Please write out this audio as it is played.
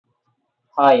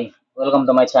Hi, welcome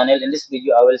to my channel. In this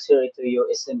video, I will share it to you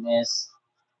SMS,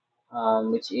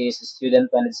 which is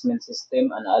Student Management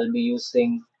System, and I'll be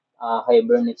using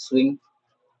Hibernate Swing.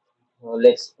 So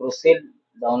let's proceed.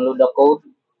 Download the code.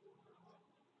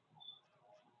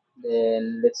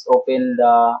 Then let's open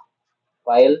the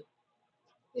file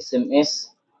SMS.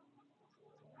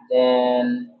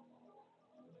 Then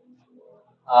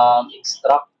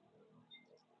extract.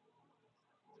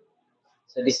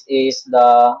 So this is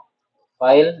the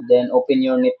file. Then open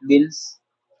your NetBeans.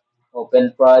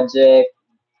 Open project.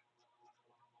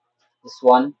 This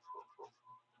one.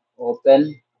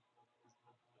 Open.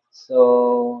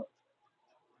 So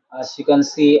as you can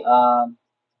see,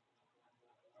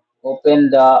 open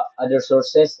the other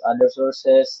sources,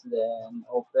 then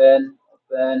open,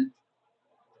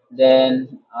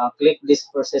 then click this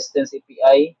persistence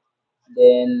API,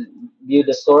 then view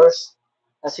the source.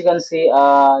 As you can see,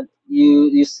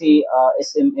 you see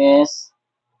SMS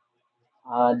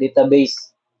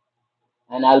database,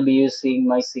 and I'll be using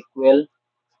MySQL.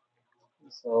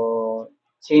 So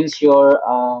change your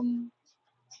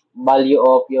value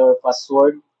of your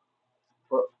password.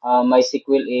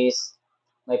 MySQL is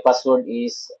my password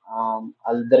is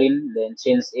Aldrin. Then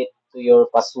change it to your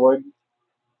password.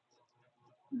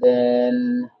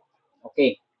 Then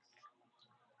okay.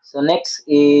 So next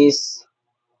is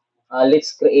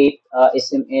let's create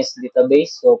SMS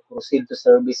database. So proceed to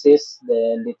services,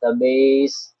 then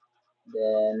database,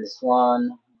 then this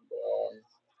one. Then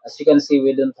as you can see,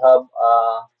 we don't have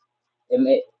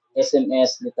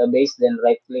SMS database. Then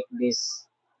right click this,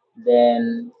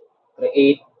 then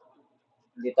create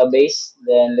database.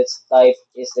 Then let's type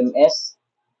SMS.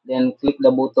 Then click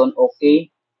the button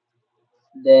OK.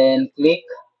 Then click,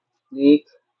 click.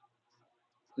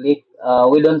 We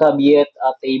don't have yet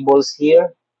tables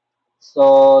here.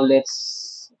 So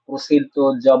let's proceed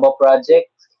to Java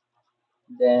project.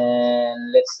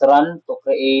 Then let's run to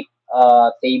create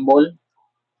a table.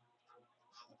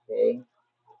 Okay.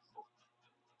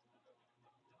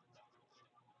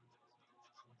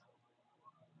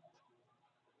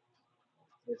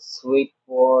 Let's wait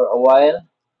for a while.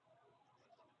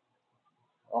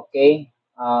 Okay.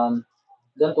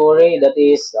 Don't worry, that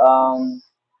is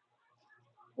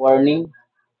warning.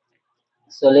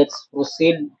 So let's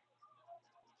proceed.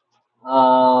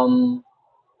 Um,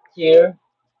 Here,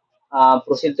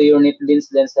 proceed to your NetBeans,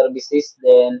 then services,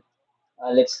 then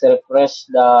let's refresh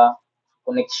the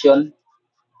connection.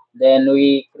 Then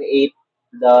we create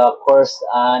the course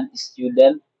and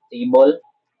student table.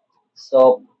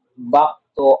 So back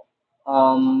to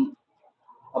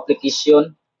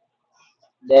application,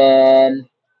 then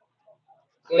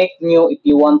click new if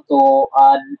you want to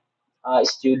add a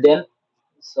student.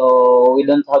 So we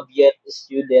don't have yet a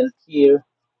student here.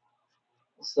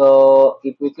 So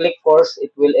if we click course,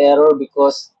 it will error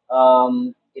because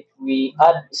if we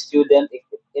add student,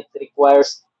 it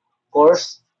requires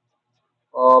course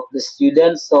of the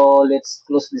student. So let's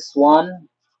close this one.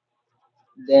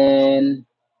 Then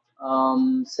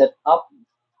set up.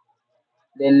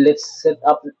 Then let's set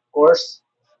up course.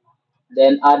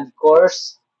 Then add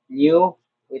course new,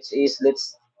 which is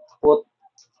let's put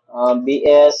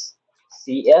BS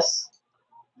CS.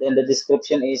 Then the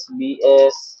description is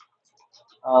BS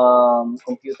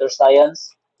computer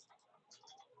science.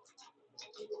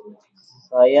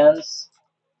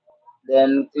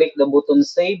 Then click the button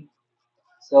save.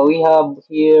 So we have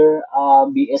here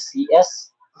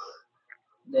BSCS,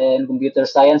 then computer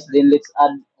science. Then let's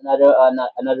add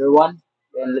another one.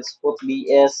 Then let's put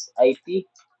BSIT.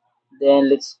 Then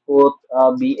let's put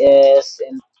BS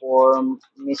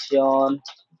information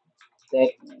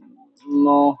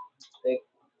techno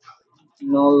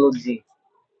technology.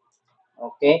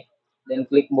 Okay. Then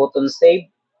click button save.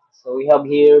 So we have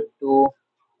here two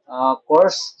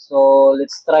course. So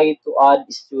let's try to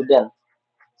add student.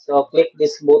 So click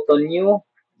this button new.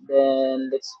 Then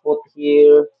let's put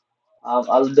here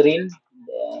Aldrin.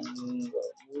 Then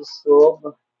Yusuf.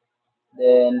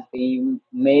 Then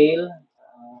email.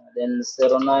 Then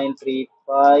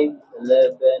 0935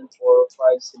 11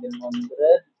 45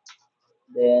 700.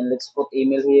 Then let's put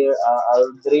email here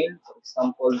Aldrin, for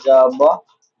example Java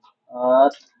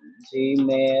at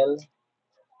gmail.com.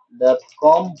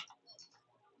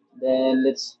 Then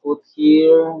let's put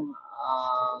here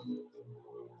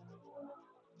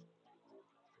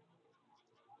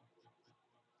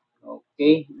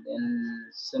okay, then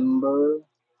December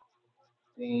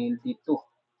 22.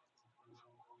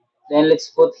 Then let's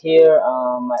put here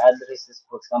my address is,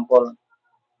 for example,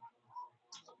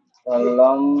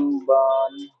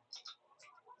 Talamban,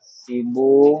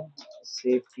 Cebu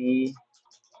City,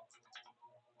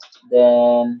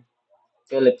 then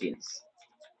Philippines.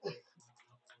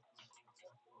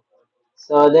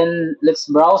 So then let's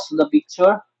browse the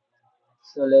picture.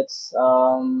 So let's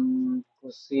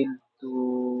proceed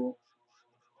to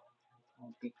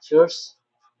pictures,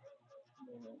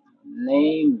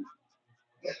 name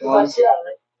one.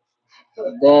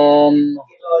 Then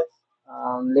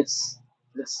let's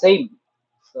save.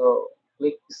 So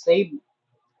click save.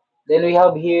 Then we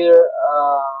have here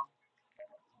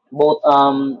both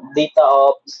data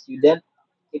of student.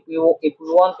 If we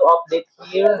want to update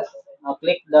here,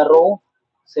 click the row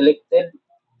selected,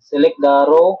 select the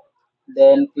row,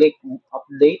 then click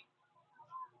update.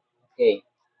 Okay,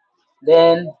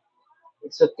 then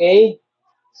it's okay.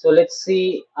 So let's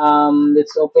see.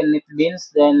 Let's open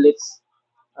NetBeans. Then let's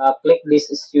click this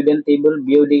student table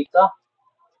view data.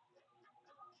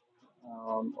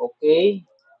 Okay.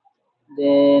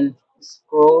 Then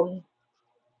scroll.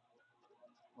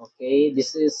 Okay.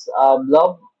 This is a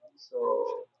blob.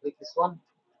 So click this one.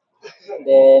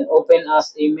 Then open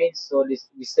as image. So this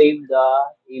we save the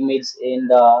image in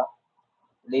the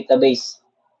database.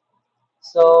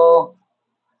 So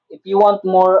if you want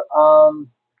more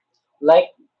like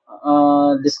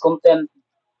this content,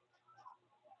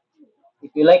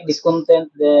 if you like this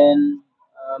content, then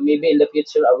maybe in the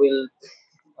future I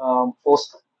will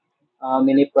post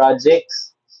many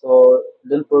projects. So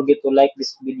don't forget to like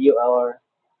this video or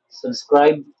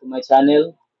subscribe to my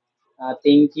channel.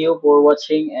 Thank you for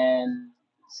watching and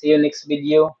see you next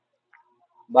video.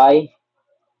 Bye.